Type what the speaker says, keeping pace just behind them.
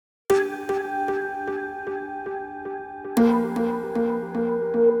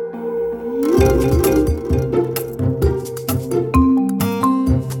Welcome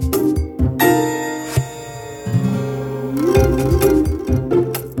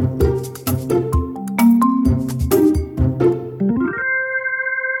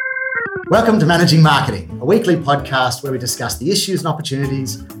to Managing Marketing, a weekly podcast where we discuss the issues and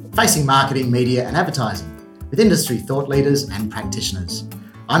opportunities facing marketing, media and advertising with industry thought leaders and practitioners.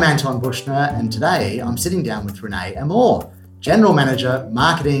 I'm Anton Bushner, and today I'm sitting down with Renee Amor, General Manager,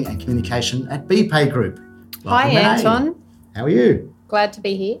 Marketing and Communication at BPay Group. Welcome, Hi, Renee. Anton. How are you? Glad to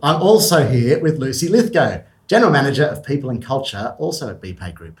be here. I'm also here with Lucy Lithgow, General Manager of People and Culture, also at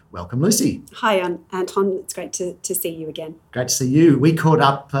BPay Group. Welcome, Lucy. Hi, Anton. It's great to see you again. Great to see you. We caught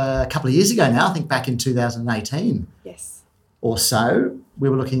up a couple of years ago now, I think back in 2018. Yes. Or so. We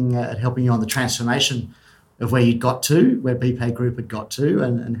were looking at helping you on the transformation of where you'd got to, where BPay Group had got to,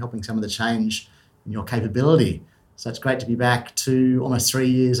 and helping some of the change in your capability. So it's great to be back to almost 3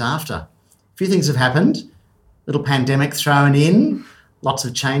 years after. A few things have happened. Little pandemic thrown in. Lots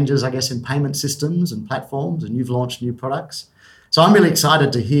of changes, I guess, in payment systems and platforms, and you've launched new products. So I'm really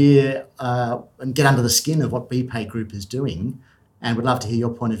excited to hear and get under the skin of what BPay Group is doing, and would love to hear your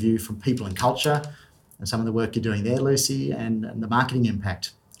point of view from People and Culture and some of the work you're doing there, Lucy, and the marketing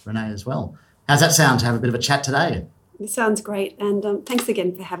impact, Renee, as well. How's that sound to have a bit of a chat today? It sounds great, and thanks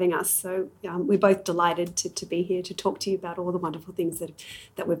again for having us. So we're both delighted to be here to talk to you about all the wonderful things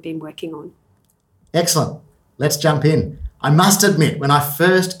that we've been working on. Excellent. Let's jump in. I must admit, when I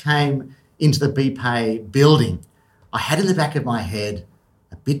first came into the BPay building, I had in the back of my head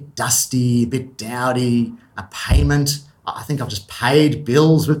a bit dusty, a bit dowdy, a payment. I think I've just paid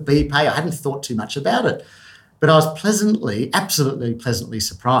bills with BPay. I hadn't thought too much about it. But I was absolutely pleasantly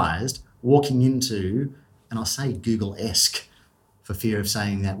surprised walking into, and I'll say Google-esque for fear of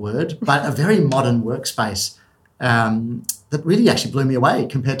saying that word, but a very modern workspace that really actually blew me away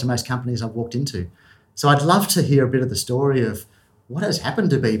compared to most companies I've walked into. So I'd love to hear a bit of the story of what has happened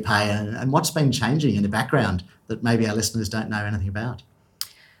to BPay and what's been changing in the background that maybe our listeners don't know anything about.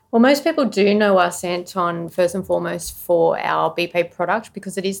 Well, most people do know us, Anton, first and foremost for our BPay product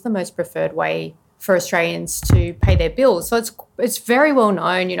because it is the most preferred way for Australians to pay their bills. So it's very well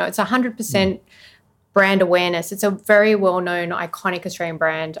known. You know, it's 100% brand awareness. It's a very well-known, iconic Australian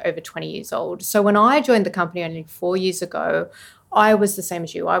brand over 20 years old. So when I joined the company only 4 years ago, I was the same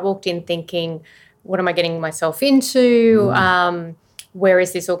as you. I walked in thinking, what am I getting myself into? Where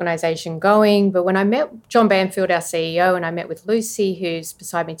is this organisation going? But when I met John Banfield, our CEO, and I met with Lucy, who's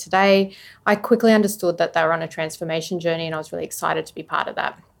beside me today, I quickly understood that they were on a transformation journey, and I was really excited to be part of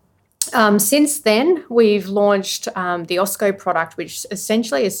that. Since then, we've launched the OSCO product, which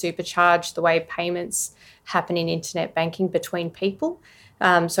essentially has supercharged the way payments happen in internet banking between people.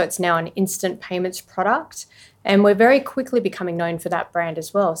 So it's now an instant payments product. And we're very quickly becoming known for that brand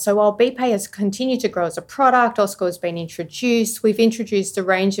as well. So while BPay has continued to grow as a product, OSCO has been introduced. We've introduced a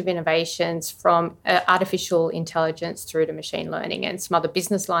range of innovations from artificial intelligence through to machine learning and some other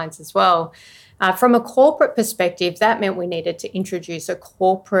business lines as well. From a corporate perspective, that meant we needed to introduce a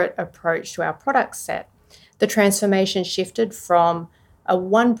corporate approach to our product set. The transformation shifted from a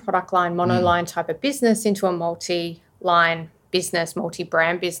one product line, monoline type of business into a multi-line business,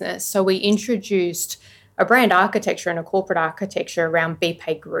 multi-brand business. So we introduced a brand architecture and a corporate architecture around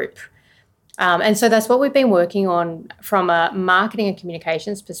BPay Group. And so that's what we've been working on from a marketing and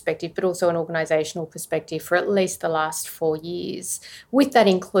communications perspective, but also an organisational perspective for at least the last 4 years. With that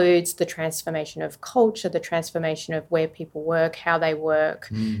includes the transformation of culture, the transformation of where people work, how they work,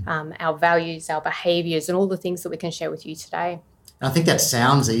 our values, our behaviours, and all the things that we can share with you today. I think that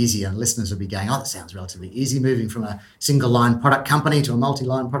sounds easy, and listeners will be going, that sounds relatively easy, moving from a single-line product company to a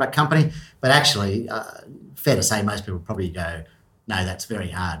multi-line product company. But actually, fair to say most people probably go, no, that's very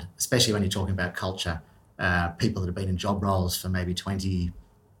hard, especially when you're talking about culture, people that have been in job roles for maybe 20,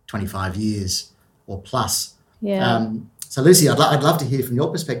 25 years or plus. Yeah. So, Lucy, I'd love to hear from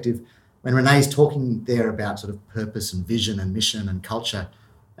your perspective when Renee's talking there about sort of purpose and vision and mission and culture.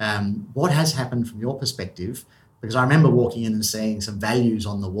 What has happened from your perspective? Because I remember walking in and seeing some values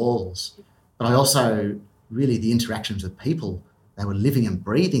on the walls, but I also really the interactions with people, they were living and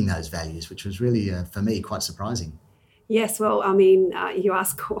breathing those values, which was really, for me, quite surprising. Yes, well, I mean, you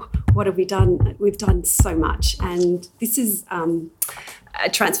ask, what have we done? We've done so much, and this is a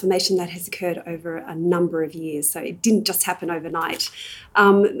transformation that has occurred over a number of years, so it didn't just happen overnight.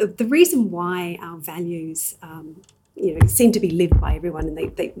 The reason why our values seem to be lived by everyone, and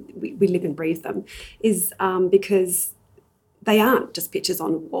we live and breathe them, is because they aren't just pictures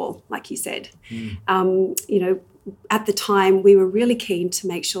on a wall, like you said. at the time, we were really keen to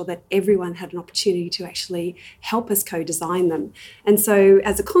make sure that everyone had an opportunity to actually help us co-design them. And so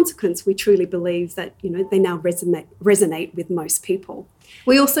as a consequence, we truly believe that, they now resonate with most people.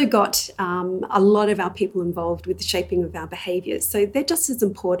 We also got a lot of our people involved with the shaping of our behaviours. So they're just as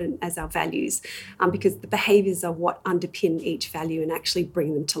important as our values, because the behaviours are what underpin each value and actually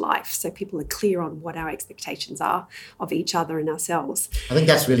bring them to life. So people are clear on what our expectations are of each other and ourselves. I think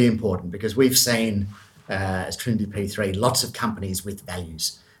that's really important, because we've seen, as Trinity P3, lots of companies with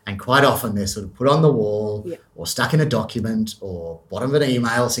values. And quite often they're sort of put on the wall or stuck in a document or bottom of an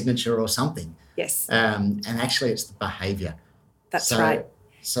email signature or something. Yes. And actually it's the behaviour. That's right.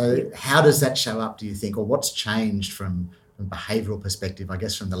 So how does that show up, do you think, or what's changed from a behavioural perspective, I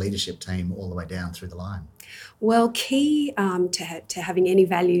guess, from the leadership team all the way down through the line? Well, key to having any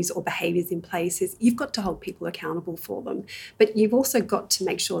values or behaviours in place is you've got to hold people accountable for them, but you've also got to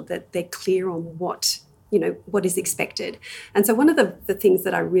make sure that they're clear on what is expected. And so one of the things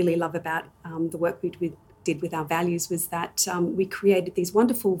that I really love about the work we did with our values was that we created these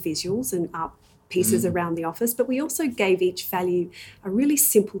wonderful visuals and pieces around the office, but we also gave each value a really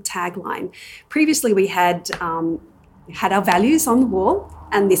simple tagline. Previously, we had our values on the wall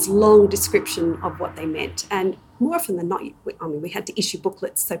and this long description of what they meant. And more often than not, we had to issue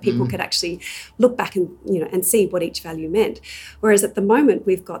booklets so people could actually look back and see what each value meant. Whereas at the moment,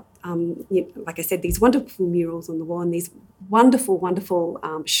 we've got, like I said, these wonderful murals on the wall and these wonderful, wonderful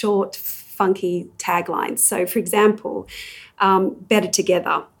short, funky taglines. So, for example, better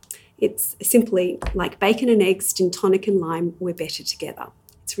together. It's simply like bacon and eggs, gin tonic and lime, we're better together.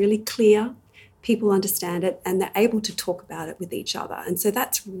 It's really clear. People understand it and they're able to talk about it with each other. And so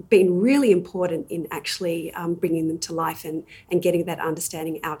that's been really important in actually bringing them to life and getting that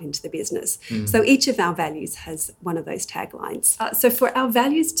understanding out into the business. So each of our values has one of those taglines. So for our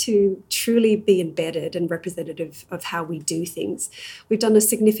values to truly be embedded and representative of how we do things, we've done a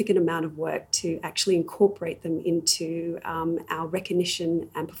significant amount of work to actually incorporate them into our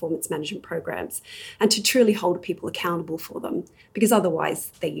recognition and performance management programs and to truly hold people accountable for them, because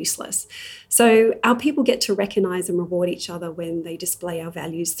otherwise they're useless. So our people get to recognise and reward each other when they display our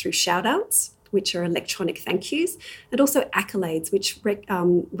values through shout-outs, which are electronic thank yous, and also accolades, which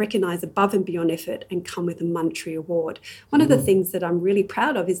recognise above and beyond effort and come with a monetary award. One of the things that I'm really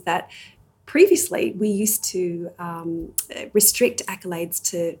proud of is that previously we used to restrict accolades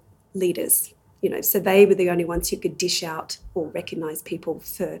to leaders. So they were the only ones who could dish out or recognise people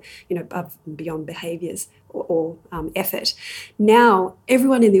for, above and beyond behaviours or effort. Now,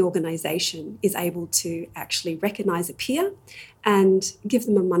 everyone in the organisation is able to actually recognise a peer and give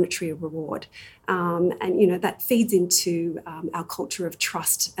them a monetary reward. And that feeds into our culture of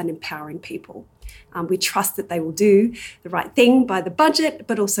trust and empowering people. We trust that they will do the right thing by the budget,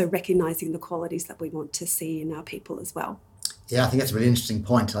 but also recognising the qualities that we want to see in our people as well. Yeah, I think that's a really interesting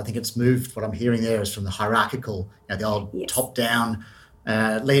point. I think it's moved, what I'm hearing there is from the hierarchical, the old top-down,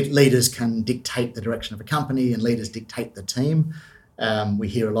 leaders can dictate the direction of a company and leaders dictate the team. We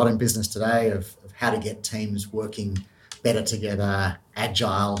hear a lot in business today of how to get teams working better together,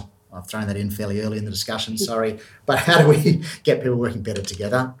 agile. I've thrown that in fairly early in the discussion, sorry. But how do we get people working better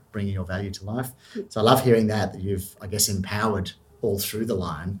together, bringing your value to life? So I love hearing that you've, I guess, empowered all through the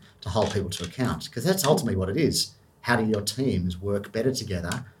line to hold people to account, because that's ultimately what it is. How do your teams work better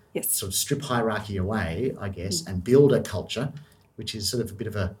together, sort of strip hierarchy away, I guess, and build a culture, which is sort of a bit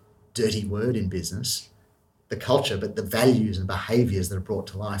of a dirty word in business, the culture, but the values and behaviours that are brought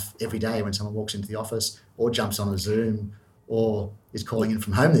to life every day when someone walks into the office or jumps on a Zoom or is calling in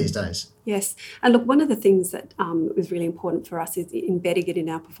from home these days. Yes. And look, one of the things that was really important for us is embedding it in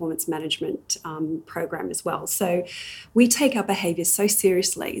our performance management program as well. So we take our behaviours so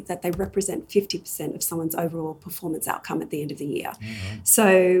seriously that they represent 50% of someone's overall performance outcome at the end of the year. Mm-hmm.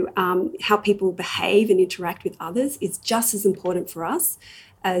 So how people behave and interact with others is just as important for us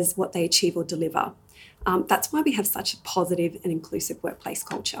as what they achieve or deliver. That's why we have such a positive and inclusive workplace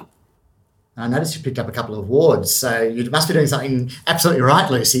culture. I noticed you picked up a couple of awards, so you must be doing something absolutely right,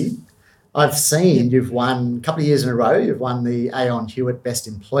 Lucy. I've seen you've won a couple of years in a row. You've won the Aon Hewitt Best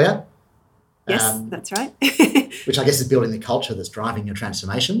Employer. Yes, that's right. Which I guess is building the culture that's driving your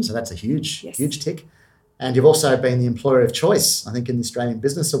transformation. So that's a huge tick. And you've also been the Employer of Choice, I think, in the Australian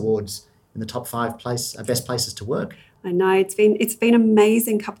Business Awards in the top 5 best places to work. I know it's been an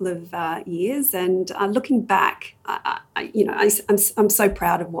amazing couple of years, and looking back, I'm so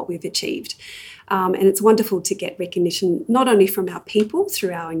proud of what we've achieved, and it's wonderful to get recognition not only from our people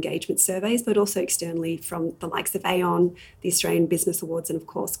through our engagement surveys, but also externally from the likes of Aon, the Australian Business Awards, and of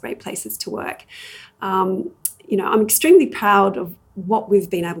course, Great Places to Work. I'm extremely proud of what we've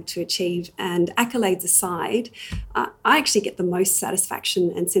been able to achieve. And accolades aside, I actually get the most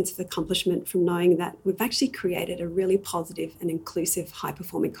satisfaction and sense of accomplishment from knowing that we've actually created a really positive and inclusive,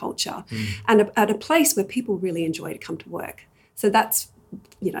 high-performing culture, and at a place where people really enjoy to come to work. So that's,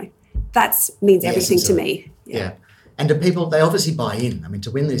 that means everything to me. Yeah. And do people, they obviously buy in. I mean,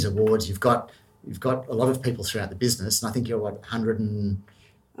 to win these awards, you've got a lot of people throughout the business, and I think you're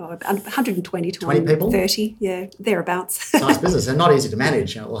 120 to 20 people? 30, yeah, thereabouts. Nice business, and not easy to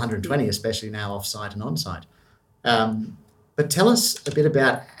manage, 120, especially now off-site and on-site. But tell us a bit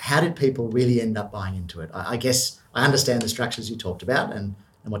about how did people really end up buying into it? I guess I understand the structures you talked about and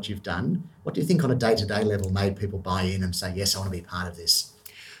what you've done. What do you think on a day-to-day level made people buy in and say, yes, I want to be a part of this?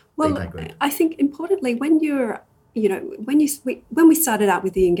 Well, I think importantly, when we started out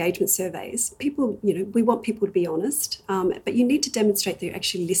with the engagement surveys, people, we want people to be honest, but you need to demonstrate that you're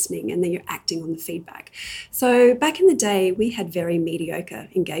actually listening and that you're acting on the feedback. So back in the day, we had very mediocre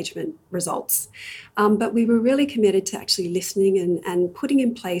engagement results, but we were really committed to actually listening and putting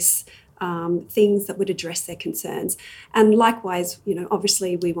in place things that would address their concerns. And likewise,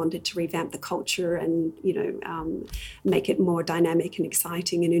 obviously we wanted to revamp the culture and, make it more dynamic and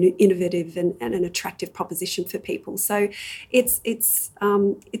exciting and innovative and an attractive proposition for people. So it's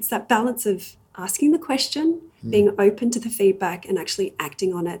that balance of asking the question, being open to the feedback and actually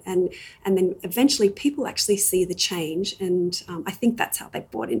acting on it. And then eventually people actually see the change. And I think that's how they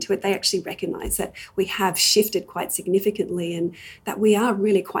bought into it. They actually recognise that we have shifted quite significantly and that we are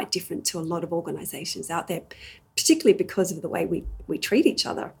really quite different to a lot of organisations out there, particularly because of the way we treat each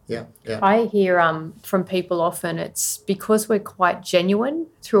other. Yeah. I hear from people often it's because we're quite genuine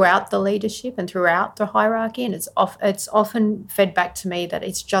throughout the leadership and throughout the hierarchy, and it's often fed back to me that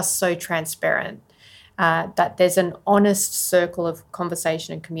it's just so transparent. That there's an honest circle of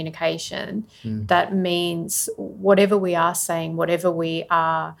conversation and communication that means whatever we are saying, whatever we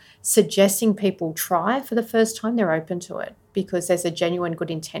are suggesting people try for the first time, they're open to it because there's a genuine good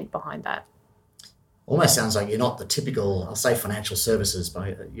intent behind that. Almost sounds like you're not the typical, I'll say financial services,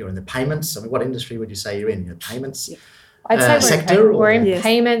 but you're in the payments. I mean, what industry would you say you're in? Payments? Yeah. I'd say sector? We're in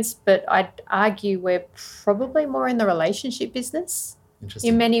payments, but I'd argue we're probably more in the relationship business.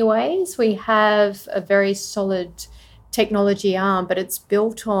 In many ways. We have a very solid technology arm, but it's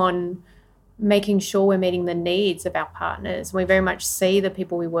built on making sure we're meeting the needs of our partners. We very much see the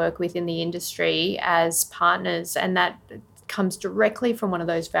people we work with in the industry as partners, and that comes directly from one of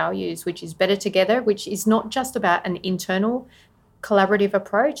those values, which is better together, which is not just about an internal collaborative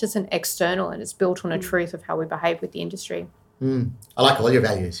approach, it's an external, and it's built on a truth of how we behave with the industry. I like all your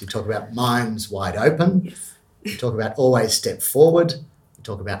values. You talk about minds wide open. Yes. You talk about always step forward. You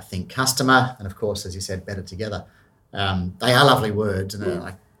talk about think customer. And, of course, as you said, better together. They are lovely words, and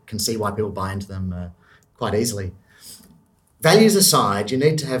I can see why people buy into them quite easily. Values aside, you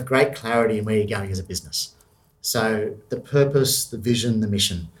need to have great clarity in where you're going as a business. So the purpose, the vision, the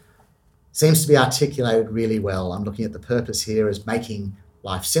mission seems to be articulated really well. I'm looking at the purpose here as making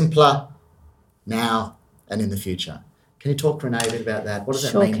life simpler now and in the future. Can you talk, Renee, a bit about that? What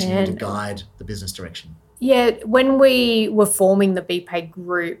does that mean to you to guide the business direction? Yeah, when we were forming the BPay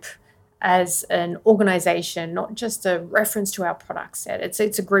Group as an organisation, not just a reference to our product set, it's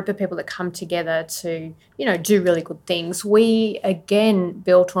a group of people that come together to, do really good things. We, again,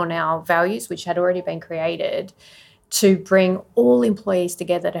 built on our values, which had already been created, to bring all employees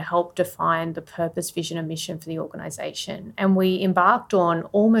together to help define the purpose, vision and mission for the organisation. And we embarked on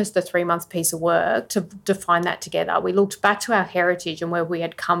almost a 3-month piece of work to define that together. We looked back to our heritage and where we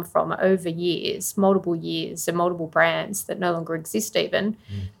had come from over years, multiple years and multiple brands that no longer exist even,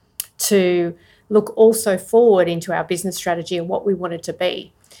 to look also forward into our business strategy and what we wanted to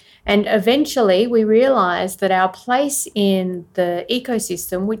be. And eventually we realised that our place in the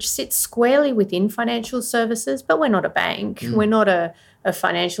ecosystem, which sits squarely within financial services, but we're not a bank, we're not a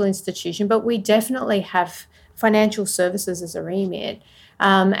financial institution, but we definitely have financial services as a remit.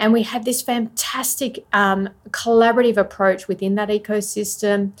 And we had this fantastic collaborative approach within that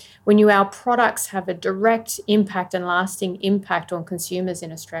ecosystem. We knew our products have a direct impact and lasting impact on consumers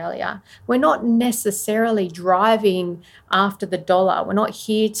in Australia. We're not necessarily driving after the dollar. We're not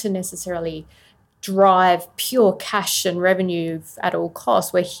here to necessarily drive pure cash and revenue at all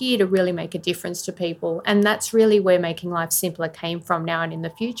costs. We're here to really make a difference to people. And that's really where Making Life Simpler came from now and in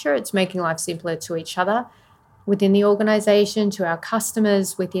the future. It's making life simpler to each other within the organisation, to our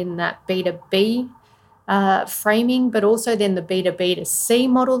customers within that B2B framing, but also then the B2B2C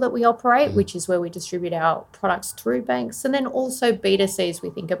model that we operate, which is where we distribute our products through banks, and then also B2C as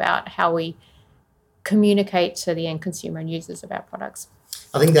we think about how we communicate to the end consumer and users of our products.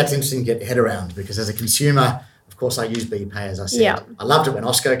 I think that's interesting to get your head around because as a consumer, Of course, I use BPay, as I said. Yeah. I loved it when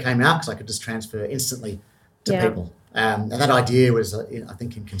Osco came out because I could just transfer instantly to Yeah. people. And that idea was, I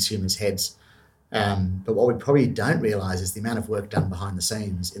think, in consumers' heads. But what we probably don't realise is the amount of work done behind the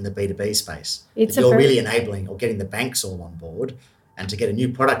scenes in the B2B space. It's You're really enabling or getting the banks all on board, and to get a new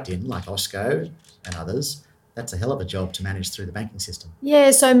product in like Osco and others, that's a hell of a job to manage through the banking system.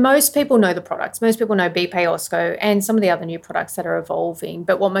 Yeah, so most people know the products. Most people know BPay, Osco, and some of the other new products that are evolving.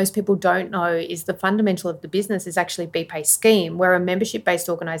 But what most people don't know is the fundamental of the business is actually BPay Scheme. We're a membership-based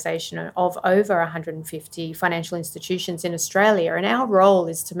organisation of over 150 financial institutions in Australia, and our role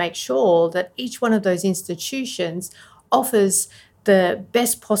is to make sure that each one of those institutions offers the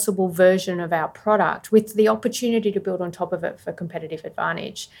best possible version of our product with the opportunity to build on top of it for competitive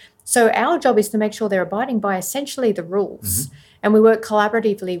advantage. So our job is to make sure they're abiding by essentially the rules. Mm-hmm. And we work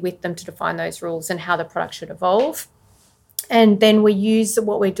collaboratively with them to define those rules and how the product should evolve. And then we use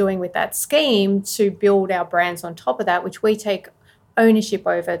what we're doing with that scheme to build our brands on top of that, which we take ownership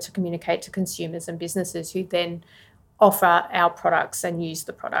over to communicate to consumers and businesses who then offer our products and use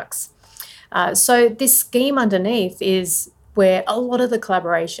the products. So this scheme underneath is where a lot of the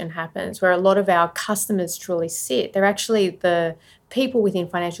collaboration happens, where a lot of our customers truly sit. They're actually the people within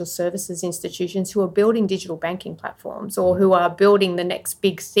financial services institutions who are building digital banking platforms or who are building the next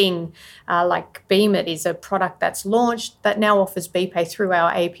big thing, like BMIT is a product that's launched that now offers BPay through our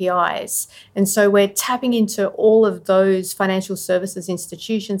APIs. And so we're tapping into all of those financial services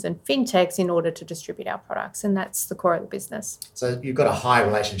institutions and fintechs in order to distribute our products. And that's the core of the business. So you've got a high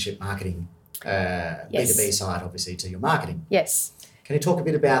relationship marketing Yes. B2B side, obviously, to your marketing. Yes. Can you talk a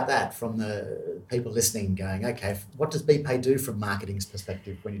bit about that from the people listening going, okay, what does BPay do from marketing's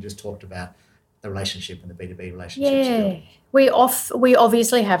perspective when you just talked about the relationship and the B2B relationships? Yeah, we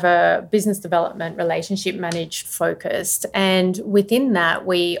obviously have a business development relationship managed focused, and within that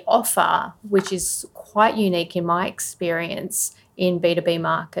we offer, which is quite unique in my experience in B2B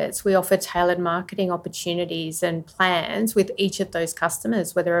markets, we offer tailored marketing opportunities and plans with each of those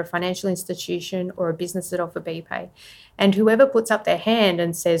customers, whether a financial institution or a business that offer BPay. And whoever puts up their hand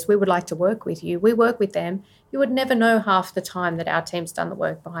and says, we would like to work with you, we work with them. You would never know half the time that our team's done the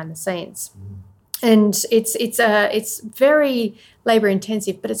work behind the scenes. And it's very labour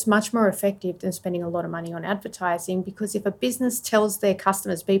intensive, but it's much more effective than spending a lot of money on advertising, because if a business tells their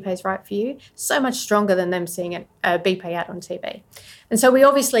customers BPay's right for you, so much stronger than them seeing a BPay ad on TV. And so we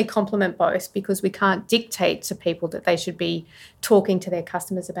obviously complement both, because we can't dictate to people that they should be talking to their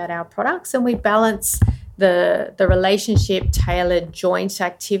customers about our products, and we balance the relationship tailored joint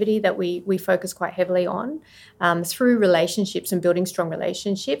activity that we focus quite heavily on through relationships and building strong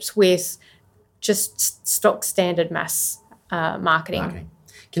relationships with just stock standard mass marketing.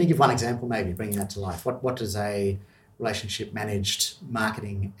 Can you give one example, maybe bringing that to life? What does a relationship managed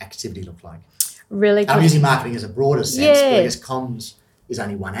marketing activity look like? Really good. I'm using marketing as a broader sense, but I guess comms is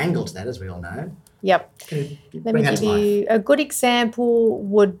only one angle to that, as we all know. Yep. Let me give you a good example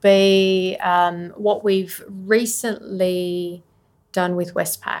would be what we've recently done with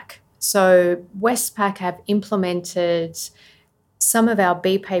Westpac. So Westpac have implemented some of our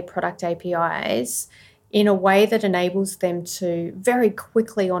BPay product APIs in a way that enables them to very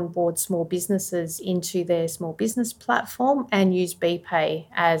quickly onboard small businesses into their small business platform and use BPay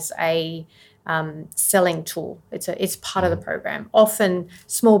as a selling tool. It's part of the program. Often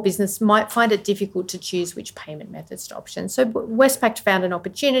small business might find it difficult to choose which payment methods to option. So Westpac found an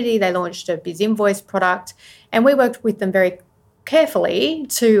opportunity. They launched a BizInvoice product, and we worked with them very carefully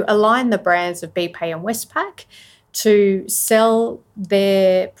to align the brands of BPay and Westpac to sell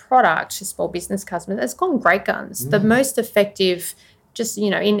their product to small business customers. It's gone great guns. The most effective, just,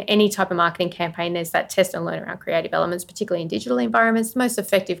 in any type of marketing campaign, there's that test and learn around creative elements, particularly in digital environments. The most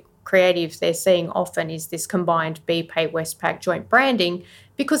effective creative they're seeing often is this combined BPay Westpac joint branding,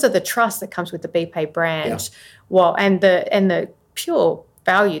 because of the trust that comes with the BPay brand, and the pure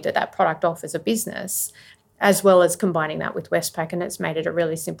value that product offers a business, as well as combining that with Westpac, and it's made it a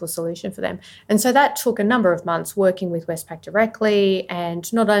really simple solution for them. And so that took a number of months working with Westpac directly,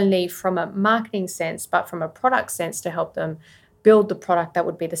 and not only from a marketing sense, but from a product sense, to help them build the product that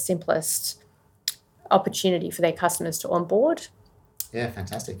would be the simplest opportunity for their customers to onboard. Yeah,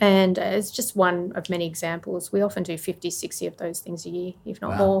 fantastic. And it's just one of many examples. We often do 50, 60 of those things a year, if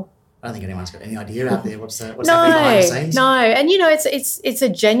not more. I don't think anyone's got any idea out there what's happening behind the scenes. No, and it's a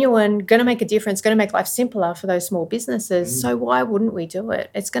genuine, going to make a difference, going to make life simpler for those small businesses. So why wouldn't we do it?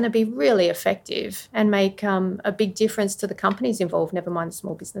 It's going to be really effective and make a big difference to the companies involved, never mind the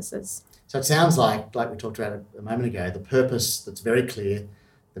small businesses. So it sounds like we talked about a moment ago, the purpose that's very clear,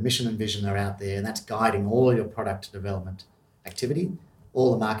 the mission and vision are out there, and that's guiding all your product development activity,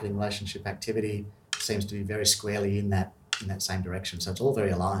 all the marketing relationship activity, seems to be very squarely in that same direction. So it's all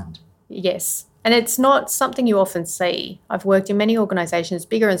very aligned. Yes. And it's not something you often see. I've worked in many organisations,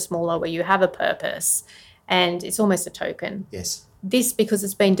 bigger and smaller, where you have a purpose and it's almost a token. Yes. This, because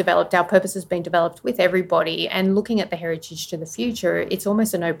it's been developed, our purpose has been developed with everybody, and looking at the heritage to the future, it's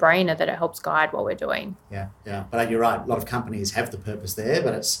almost a no-brainer that it helps guide what we're doing. Yeah. But you're right. A lot of companies have the purpose there,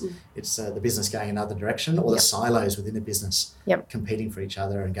 but it's the business going another direction, or the silos within the business competing for each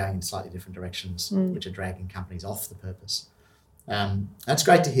other and going in slightly different directions, which are dragging companies off the purpose. That's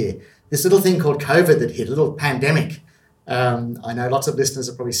great to hear. This little thing called COVID that hit, a little pandemic. I know lots of listeners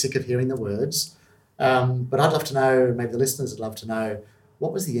are probably sick of hearing the words. But I'd love to know, maybe the listeners would love to know,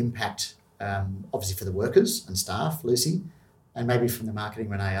 what was the impact, obviously for the workers and staff, Lucy, and maybe from the marketing,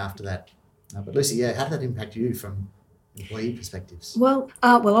 Renee, after that. But Lucy, how did that impact you from employee perspectives? Well,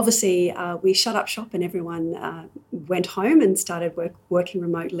 obviously we shut up shop and everyone went home and started working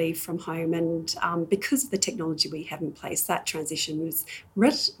remotely from home. And because of the technology we have in place, that transition was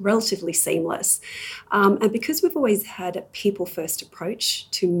relatively seamless. And because we've always had a people-first approach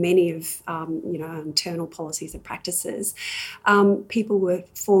to many of our internal policies and practices, people were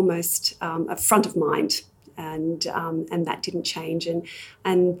foremost front of mind. And that didn't change,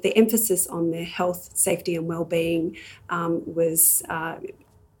 and the emphasis on their health, safety, and well-being was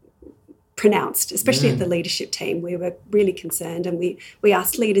pronounced, especially at the leadership team. We were really concerned, and we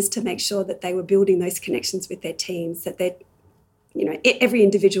asked leaders to make sure that they were building those connections with their teams, that every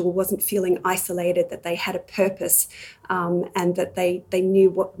individual wasn't feeling isolated, that they had a purpose, and that they knew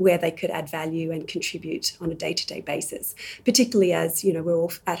where they could add value and contribute on a day-to-day basis, particularly as we're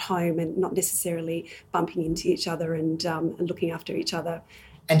all at home and not necessarily bumping into each other and looking after each other.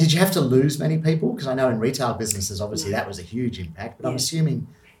 And did you have to lose many people? Because I know in retail businesses, obviously that was a huge impact, but I'm assuming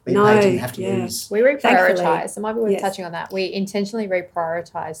BPay didn't have to lose. We reprioritised. It might be worth touching on that. We intentionally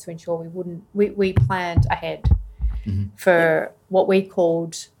reprioritised to ensure we planned ahead for what we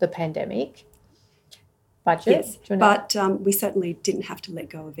called the pandemic budget. Yes, but we certainly didn't have to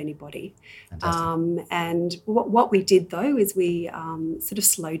let go of anybody. And what we did, though, is we sort of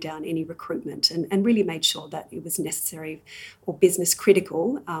slowed down any recruitment and really made sure that it was necessary or business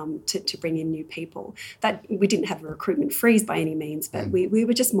critical to bring in new people. That we didn't have a recruitment freeze by any means, but we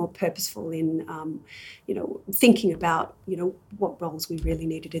were just more purposeful in, thinking about, what roles we really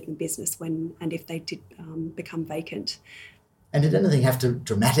needed in the business when and if they did become vacant. And did anything have to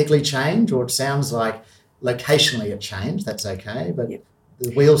dramatically change, or it sounds like locationally it changed, that's okay, but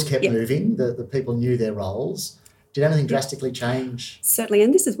the wheels kept moving, the people knew their roles. Did anything drastically change? Certainly,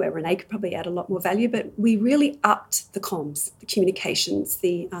 and this is where Renee could probably add a lot more value, but we really upped the comms, the communications,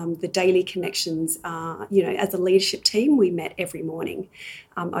 the daily connections. As a leadership team, we met every morning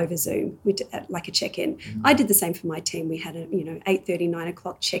over Zoom. We did like a check-in. I did the same for my team. We had a 8:30, 9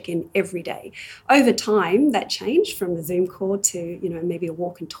 o'clock check-in every day. Over time, that changed from a Zoom call to maybe a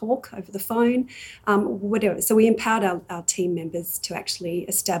walk and talk over the phone, whatever. So we empowered our team members to actually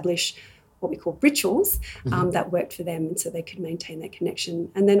establish what we call rituals that worked for them, and so they could maintain that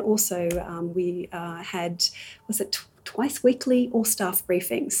connection. And then also we had, twice weekly all staff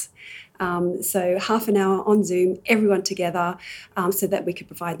briefings. So half an hour on Zoom, everyone together, so that we could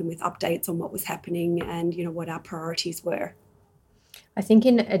provide them with updates on what was happening and what our priorities were. I think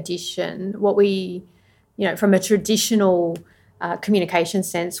in addition, what we, from a traditional communication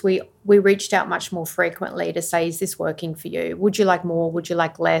sense, we reached out much more frequently to say, is this working for you? Would you like more? Would you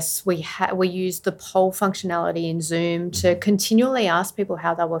like less? We used the poll functionality in Zoom to continually ask people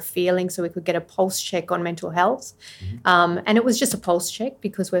how they were feeling so we could get a pulse check on mental health. And it was just a pulse check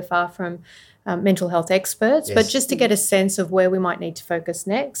because we're far from mental health experts, but just to get a sense of where we might need to focus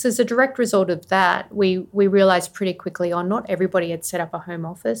next. As a direct result of that, we realised pretty quickly on not everybody had set up a home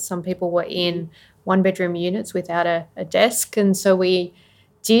office. Some people were in one-bedroom units without a desk, and so we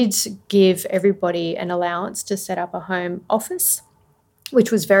did give everybody an allowance to set up a home office,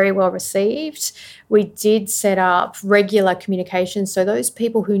 which was very well received. We did set up regular communication, so those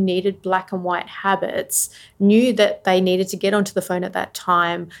people who needed black and white habits knew that they needed to get onto the phone at that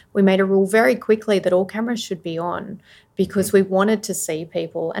time. We made a rule very quickly that all cameras should be on because we wanted to see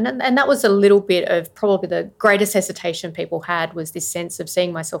people. And that was a little bit of probably the greatest hesitation people had, was this sense of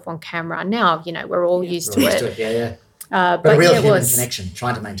seeing myself on camera. Now, we're all used to it. But a real human connection,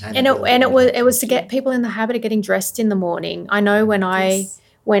 trying to maintain and it was to get people in the habit of getting dressed in the morning. I know when I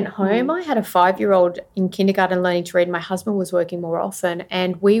went home, I had a 5-year-old in kindergarten learning to read. My husband was working more often,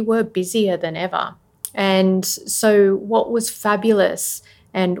 and we were busier than ever. And so what was fabulous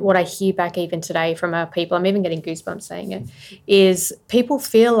and what I hear back even today from our people, I'm even getting goosebumps saying it, is people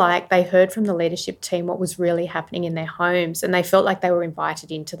feel like they heard from the leadership team what was really happening in their homes, and they felt like they were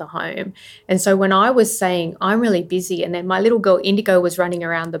invited into the home. And so when I was saying, I'm really busy, and then my little girl Indigo was running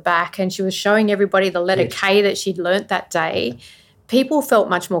around the back and she was showing everybody the letter K that she'd learnt that day, people felt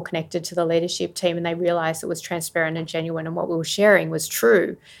much more connected to the leadership team, and they realised it was transparent and genuine, and what we were sharing was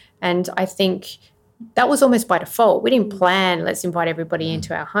true. And I think that was almost by default. We didn't plan, let's invite everybody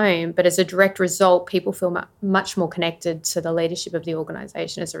into our home, but as a direct result, people feel much more connected to the leadership of the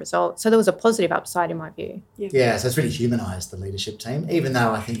organisation as a result. So there was a positive upside in my view. Yeah, so it's really humanised the leadership team, even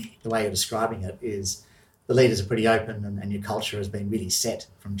though I think the way you're describing it is the leaders are pretty open, and your culture has been really set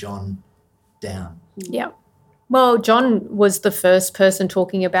from John down. Yeah. Well, John was the first person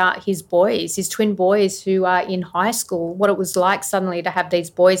talking about his boys, his twin boys who are in high school, what it was like suddenly to have these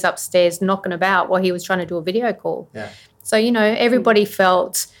boys upstairs knocking about while he was trying to do a video call. Yeah. So, everybody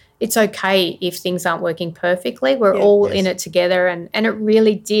felt it's okay if things aren't working perfectly. We're all in it together, and it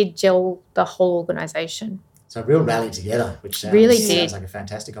really did gel the whole organisation. So a real rally together, which sounds like a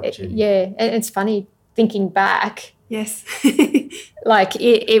fantastic opportunity. And it's funny thinking back. Yes. Like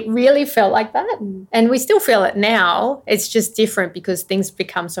it really felt like that. And we still feel it now. It's just different because things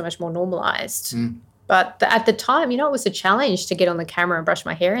become so much more normalised. But at the time, it was a challenge to get on the camera and brush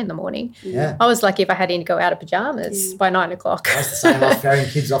my hair in the morning. Yeah. I was lucky if I had to go out of pyjamas by 9 o'clock. I was the same. I was ferrying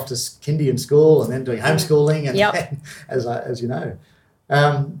kids off to kindy and school and then doing homeschooling and as you know.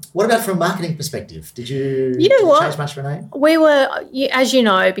 What about from a marketing perspective? Did you change much, Renee? We were, as you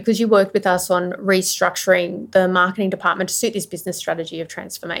know, because you worked with us on restructuring the marketing department to suit this business strategy of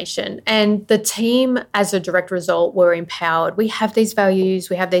transformation. And the team, as a direct result, were empowered. We have these values,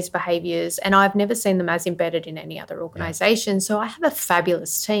 we have these behaviours, and I've never seen them as embedded in any other organisation. Yeah. So I have a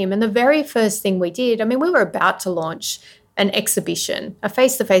fabulous team. And the very first thing we did, we were about to launch an exhibition, a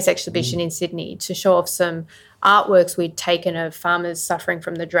face-to-face exhibition in Sydney to show off some artworks we'd taken of farmers suffering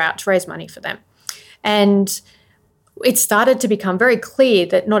from the drought to raise money for them. And it started to become very clear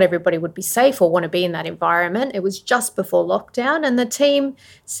that not everybody would be safe or want to be in that environment. It was just before lockdown, and the team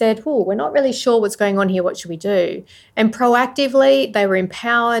said, we're not really sure what's going on here. What should we do? And proactively, they were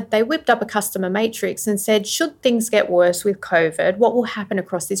empowered. They whipped up a customer matrix and said, should things get worse with COVID, what will happen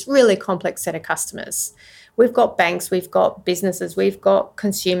across this really complex set of customers? We've got banks, we've got businesses, we've got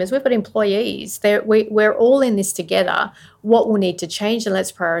consumers, we've got employees. We're all in this together. What will need to change? And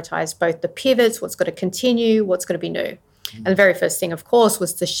let's prioritise both the pivots, what's got to continue, what's going to be new. And the very first thing, of course,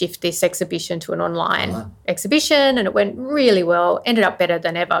 was to shift this exhibition to an online exhibition, and it went really well, ended up better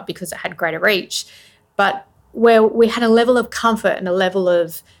than ever because it had greater reach. But where we had a level of comfort and a level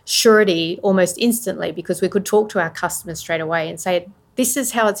of surety almost instantly because we could talk to our customers straight away and say, this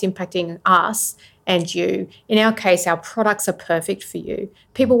is how it's impacting us and you. In our case, our products are perfect for you.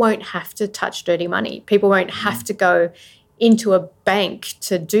 People won't have to touch dirty money. People won't have to go into a bank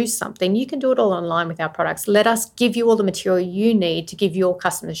to do something. You can do it all online with our products. Let us give you all the material you need to give your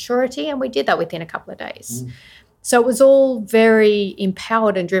customers surety, and we did that within a couple of days. So it was all very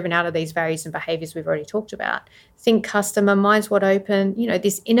empowered and driven out of these values and behaviours we've already talked about. Think customer, minds wide open,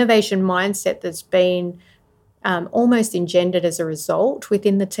 this innovation mindset that's been almost engendered as a result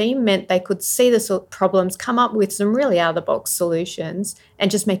within the team meant they could see the sort of problems, come up with some really out-of-the-box solutions and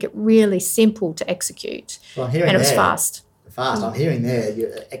just make it really simple to execute. Well, I'm hearing and it was fast. I'm hearing there,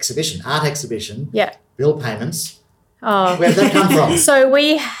 your art exhibition, bill payments. Oh. Where did that come from? So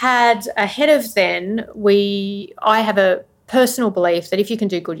we had, ahead of then, I have a personal belief that if you can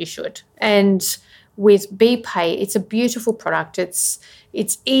do good, you should. And with BPay, it's a beautiful product. It's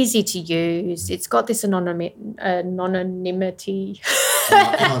easy to use. It's got this anonymity. Anonymity.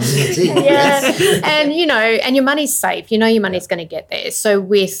 Yes. And your money's safe. Your money's going to get there. So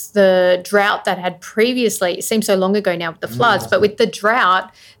with the drought that had previously, it seems so long ago now with the floods, but with the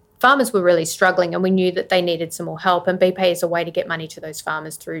drought, farmers were really struggling, and we knew that they needed some more help, and BPay is a way to get money to those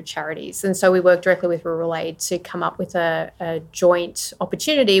farmers through charities. And so we worked directly with Rural Aid to come up with a joint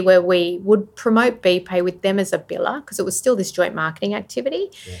opportunity where we would promote BPay with them as a biller, because it was still this joint marketing activity.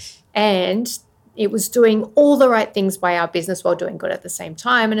 Yes. And it was doing all the right things by our business while doing good at the same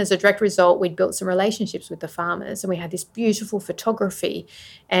time. And as a direct result, we'd built some relationships with the farmers, and we had this beautiful photography,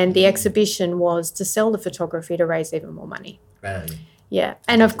 and the exhibition was to sell the photography to raise even more money. Right. Yeah,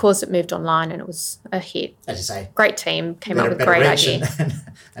 and of course it moved online and it was a hit. As you say. Great team, came up with a great idea.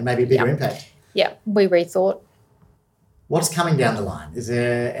 And maybe a bigger impact. Yeah, we rethought. What's coming down the line? Is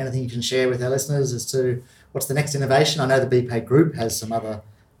there anything you can share with our listeners as to what's the next innovation? I know the BPay Group has some other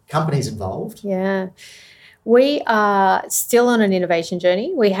companies involved. Yeah. We are still on an innovation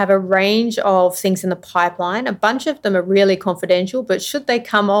journey. We have a range of things in the pipeline. A bunch of them are really confidential, but should they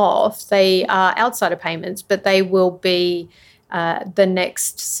come off, they are outside of payments, but they will be the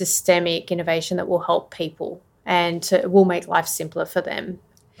next systemic innovation that will help people and will make life simpler for them.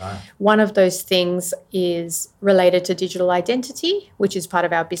 Right. One of those things is related to digital identity, which is part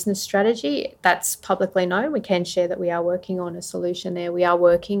of our business strategy. That's publicly known. We can share that we are working on a solution there. We are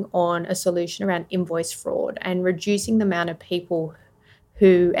working on a solution around invoice fraud and reducing the amount of people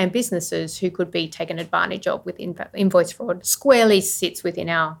and businesses who could be taken advantage of with invoice fraud. Squarely sits within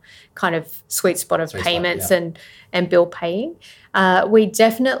our kind of sweet spot of payments and bill paying. We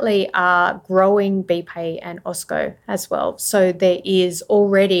definitely are growing BPay and OSCO as well. So there is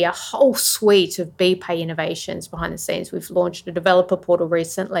already a whole suite of BPay innovations behind the scenes. We've launched a developer portal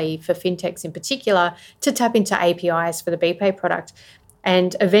recently for fintechs in particular to tap into APIs for the BPay product.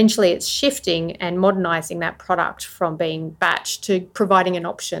 And eventually it's shifting and modernising that product from being batch to providing an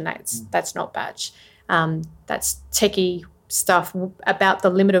option that's not batch. That's techie stuff about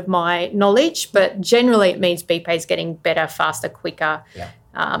the limit of my knowledge, but generally it means BPay is getting better, faster, quicker,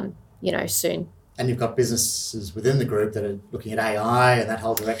 soon. And you've got businesses within the group that are looking at AI and that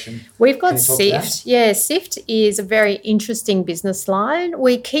whole direction. We've got Sift. Yeah, Sift is a very interesting business line.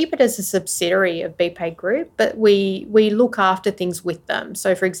 We keep it as a subsidiary of BPay Group, but we look after things with them.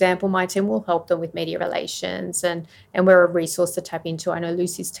 So, for example, my team will help them with media relations and we're a resource to tap into. I know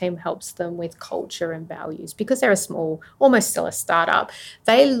Lucy's team helps them with culture and values because they're a small, almost still a startup.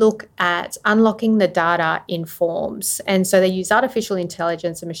 They look at unlocking the data in forms. And so they use artificial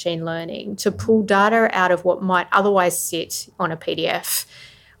intelligence and machine learning to pull data out of what might otherwise sit on a PDF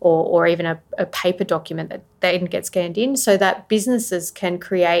or even a paper document that then gets scanned in so that businesses can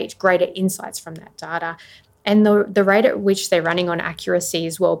create greater insights from that data. And the rate at which they're running on accuracy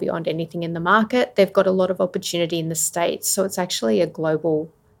is well beyond anything in the market. They've got a lot of opportunity in the States. So it's actually a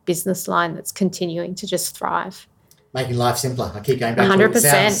global business line that's continuing to just thrive. Making life simpler. I keep going back 100%. to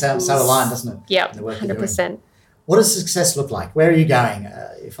it. Sounds so aligned, doesn't it? Yeah, 100%. What does success look like? Where are you going?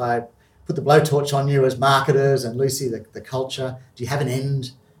 If I put the blowtorch on you as marketers and Lucy, the culture, do you have an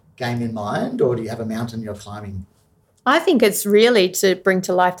end game in mind or do you have a mountain you're climbing? I think it's really to bring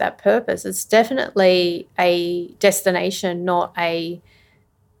to life that purpose. It's definitely a destination, not a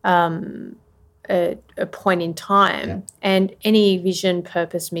point in time. Yeah. And any vision,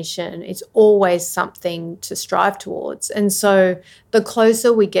 purpose, mission is always something to strive towards. And so the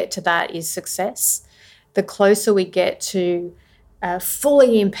closer we get to that is success. The closer we get to a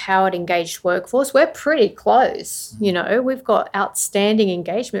fully empowered, engaged workforce, we're pretty close. You know, we've got outstanding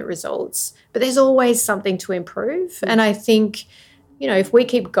engagement results, but there's always something to improve. And I think, you know, if we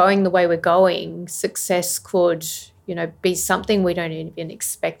keep going the way we're going, success could, you know, be something we don't even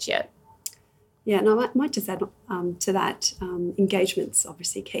expect yet. Yeah, and I might just add to that, engagement's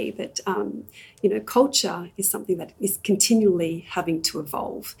obviously key, but, you know, culture is something that is continually having to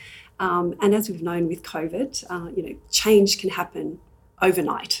evolve. And as we've known with COVID, you know, change can happen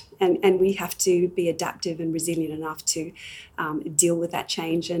overnight and we have to be adaptive and resilient enough to deal with that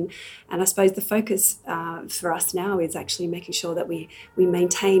change. And I suppose the focus for us now is actually making sure that we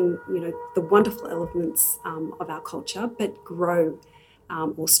maintain, you know, the wonderful elements of our culture, but grow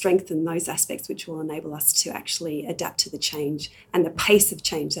or strengthen those aspects which will enable us to actually adapt to the change and the pace of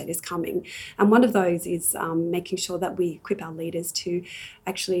change that is coming. And one of those is making sure that we equip our leaders to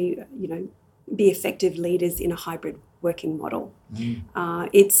actually, you know, be effective leaders in a hybrid working model.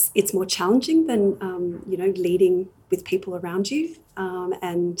 It's more challenging than, you know, leading with people around you.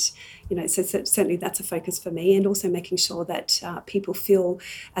 And, you know, so certainly that's a focus for me, and also making sure that people feel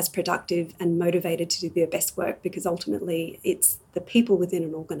as productive and motivated to do their best work, because ultimately it's the people within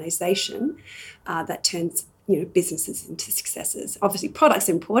an organisation that turns, you know, businesses into successes. Obviously products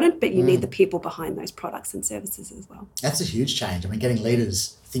are important, but you need the people behind those products and services as well. That's a huge change. I mean, getting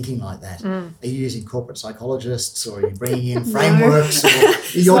leaders thinking like that. Are you using corporate psychologists or are you bringing in frameworks?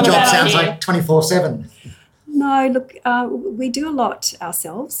 Or your job sounds like 24/7. No, look, we do a lot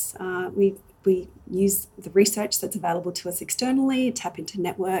ourselves. We use the research that's available to us externally, tap into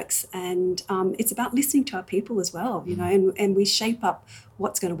networks, and it's about listening to our people as well, you know, and we shape up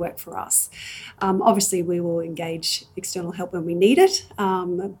what's going to work for us. Obviously, we will engage external help when we need it,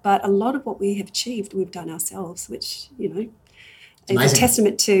 but a lot of what we have achieved, we've done ourselves, which, you know, is a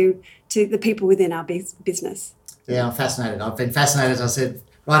testament to the people within our business. Yeah, I'm fascinated. I've been fascinated, as I said,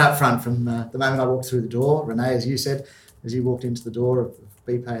 right up front from the moment I walked through the door. Renee, as you said, as you walked into the door of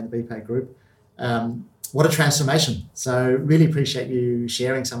BPay and the BPay Group, what a transformation. So really appreciate you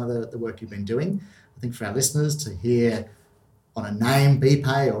sharing some of the work you've been doing. I think for our listeners to hear on a name,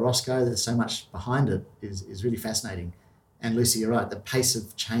 BPay or Roscoe. There's so much behind it is really fascinating. And Lucy, you're right. The pace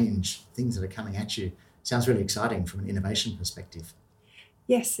of change, things that are coming at you, sounds really exciting from an innovation perspective.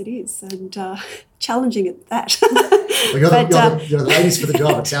 Yes, it is, and challenging at that. Well, you're the ladies for the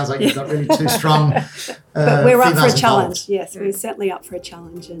job. It sounds like you've got really two strong but we're up for a females challenge. involved. Yes, we're certainly up for a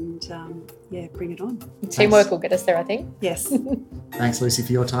challenge, and bring it on. Teamwork will get us there, I think. Yes. Thanks, Lucy,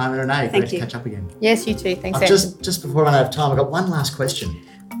 for your time, and Renee. Great to catch up again. Yes, you too. Thanks, Anne. Just before I run out of time, I've got one last question.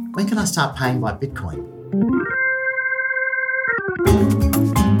 When can I start paying by Bitcoin?